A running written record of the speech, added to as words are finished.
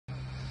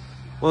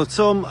Well,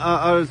 Tom,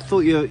 I thought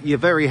you're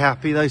very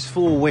happy. Those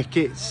 4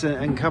 wickets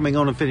and coming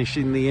on and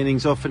finishing the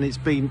innings off, and it's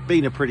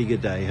been a pretty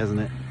good day, hasn't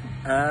it?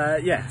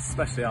 Yeah,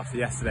 especially after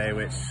yesterday,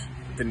 which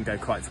didn't go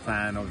quite to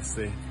plan.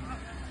 Obviously,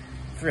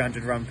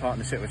 300-run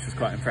partnership, which was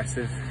quite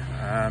impressive.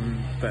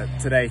 But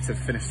today, to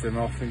finish them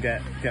off and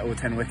get all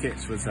 10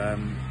 wickets was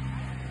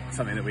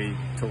something that we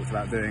talked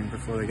about doing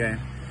before the game.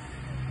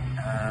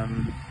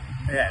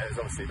 Yeah, it was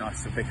obviously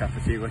nice to pick up a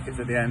few wickets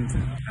at the end.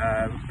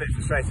 A bit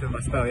frustrated with my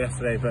spell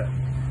yesterday, but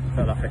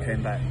felt like I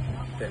came back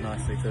a bit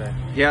nicely today.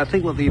 Yeah, I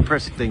think what the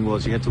impressive thing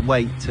was, you had to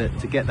wait to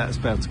get that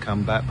spell to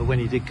come back, but when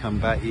you did come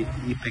back, you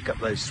pick up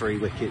those 3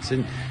 wickets,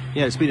 and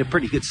yeah, it's been a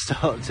pretty good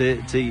start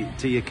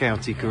to your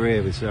county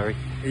career with Surrey.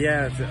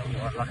 Yeah,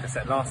 like I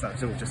said last night,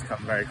 it's all just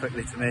come very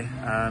quickly to me.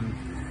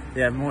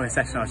 Yeah, morning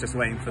session, I was just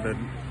waiting for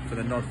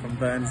the nod from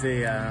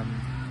Burnsy.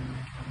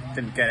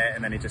 Didn't get it,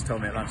 and then he just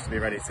told me at lunch to be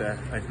ready to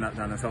open up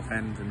down the top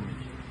end, and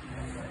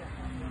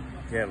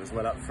yeah, was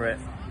well up for it.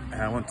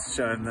 I wanted to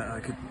show him that I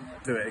could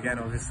do it again,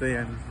 obviously,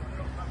 and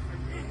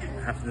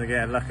happened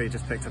again. Luckily,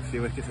 just picked up a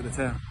few wickets at the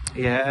tail.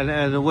 Yeah,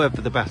 and a word for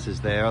the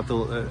batters there. I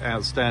thought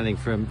outstanding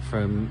from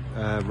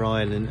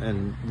Ryan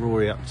and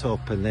Rory up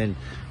top, and then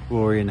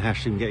Rory and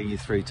Hashim getting you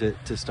through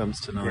to stumps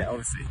tonight. Yeah,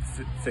 obviously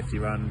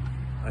 50-run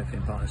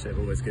opening partnership,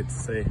 always good to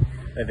see.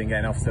 They've been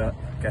getting us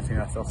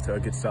off to a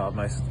good start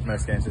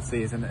most games this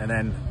season, and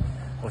then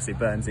obviously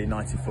Burnsy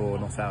 94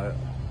 not out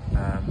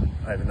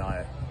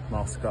overnight,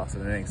 masterclass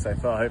of an innings so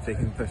far. Hopefully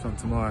he can push on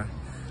tomorrow,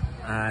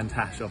 and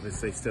Hash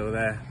obviously still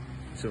there.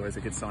 It's always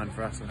a good sign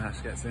for us when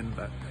Hash gets in,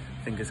 but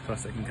fingers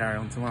crossed they can carry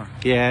on tomorrow.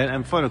 Yeah,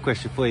 and final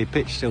question for you: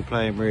 pitch still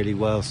playing really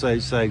well,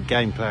 so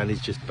game plan is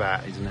just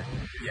bat, isn't it?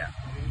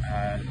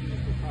 Yeah.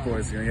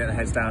 Boys are going to get their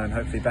heads down and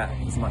hopefully bat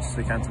as much as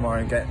we can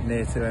tomorrow and get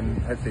near to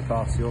and hopefully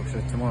past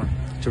Yorkshire tomorrow.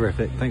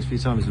 Terrific. Thanks for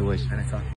your time as always. Anytime.